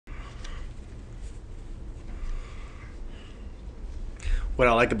What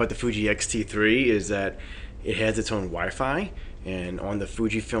I like about the Fuji X-T3 is that it has its own Wi-Fi, and on the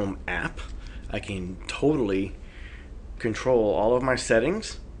Fujifilm app I can totally control all of my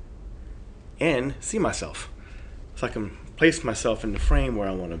settings and see myself. So I can place myself in the frame where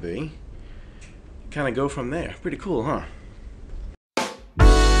I want to be. Kind of go from there. Pretty cool, huh?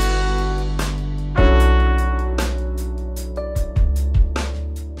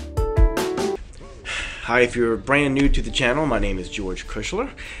 Hi, if you're brand new to the channel, my name is George Kushler.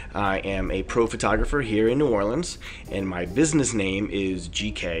 I am a pro photographer here in New Orleans, and my business name is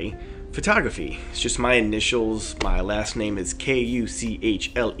GK Photography. It's just my initials. My last name is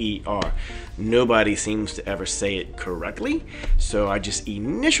Kuchler. Nobody seems to ever say it correctly, so I just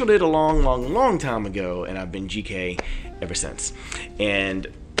initialed it a long time ago, and I've been GK ever since. And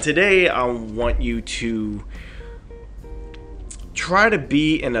today I want you to try to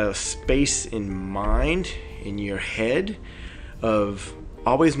be in a space in mind, in your head, of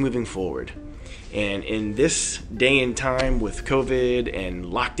always moving forward. And in this day and time with COVID and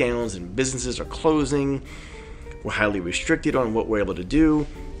lockdowns and businesses are closing, we're highly restricted on what we're able to do.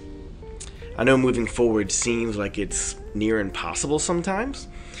 I know moving forward seems like it's near impossible sometimes,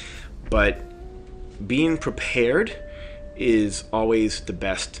 but being prepared is always the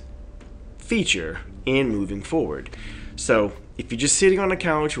best feature in moving forward. So if you're just sitting on the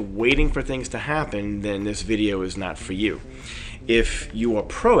couch waiting for things to happen, then this video is not for you. If you are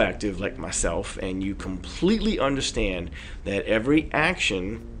proactive like myself and you completely understand that every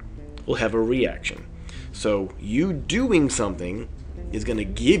action will have a reaction, so you doing something is going to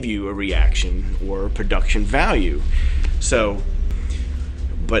give you a reaction or production value.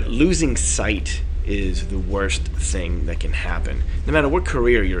 But losing sight is the worst thing that can happen. No matter what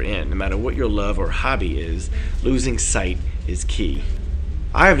career you're in, no matter what your love or hobby is, losing sight is key.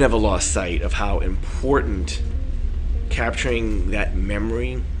 I have never lost sight of how important capturing that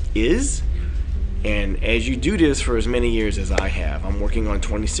memory is, and as you do this for as many years as I have, I'm working on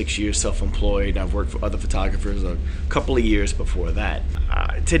 26 years self-employed. I've worked for other photographers a couple of years before that.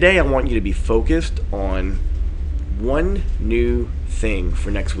 Today I want you to be focused on one new thing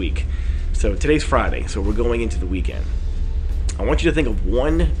for next week. So today's Friday, so we're going into the weekend. I want you to think of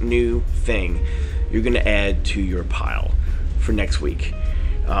one new thing you're going to add to your pile for next week.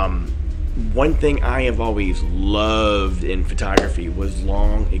 One thing I have always loved in photography was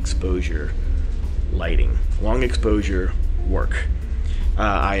long exposure lighting, long exposure work.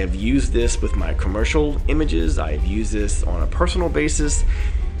 I have used this with my commercial images. I have used this on a personal basis.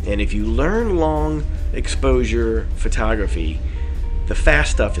 And if you learn long exposure photography, the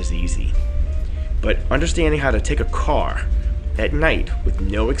fast stuff is easy. But understanding how to take a car at night with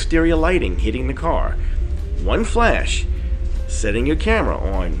no exterior lighting hitting the car, one flash, setting your camera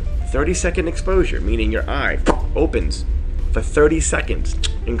on 30-second exposure, meaning your eye opens for 30 seconds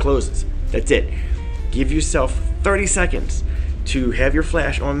and closes. That's it. Give yourself 30 seconds to have your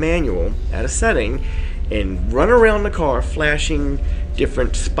flash on manual at a setting and run around the car flashing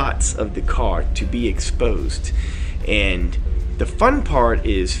different spots of the car to be exposed. And the fun part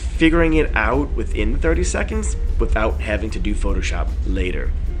is figuring it out within 30 seconds without having to do Photoshop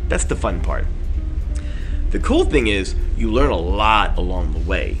later. That's the fun part. The cool thing is you learn a lot along the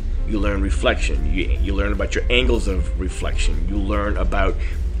way. You learn reflection. You learn about your angles of reflection. You learn about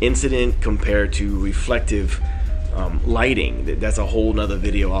incident compared to reflective lighting. That's a whole nother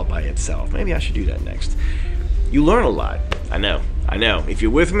video all by itself. Maybe I should do that next. You learn a lot. I know. If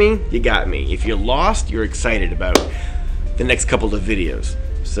you're with me, you got me. If you're lost, you're excited about the next couple of videos.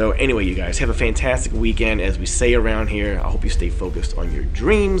 So anyway, you guys, have a fantastic weekend. As we say around here, I hope you stay focused on your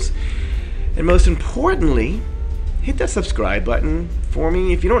dreams. And most importantly, hit that subscribe button for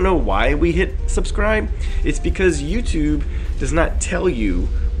me. If you don't know why we hit subscribe, it's because YouTube does not tell you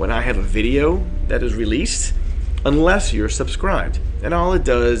when I have a video that is released unless you're subscribed. And all it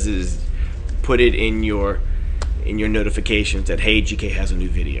does is put it in your notifications that, hey, GK has a new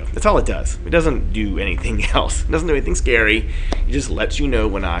video. That's all it does. It doesn't do anything else. It doesn't do anything scary. It just lets you know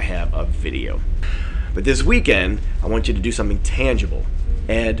when I have a video. But this weekend, I want you to do something tangible.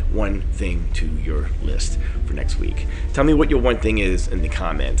 Add one thing to your list for next week. Tell me what your one thing is in the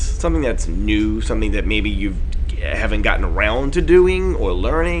comments. Something that's new, something that maybe you haven't gotten around to doing or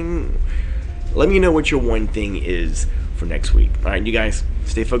learning. Let me know what your one thing is for next week. All right, you guys,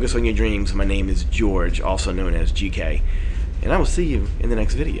 stay focused on your dreams. My name is George, also known as GK, and I will see you in the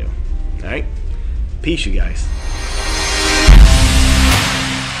next video. All right, peace, you guys.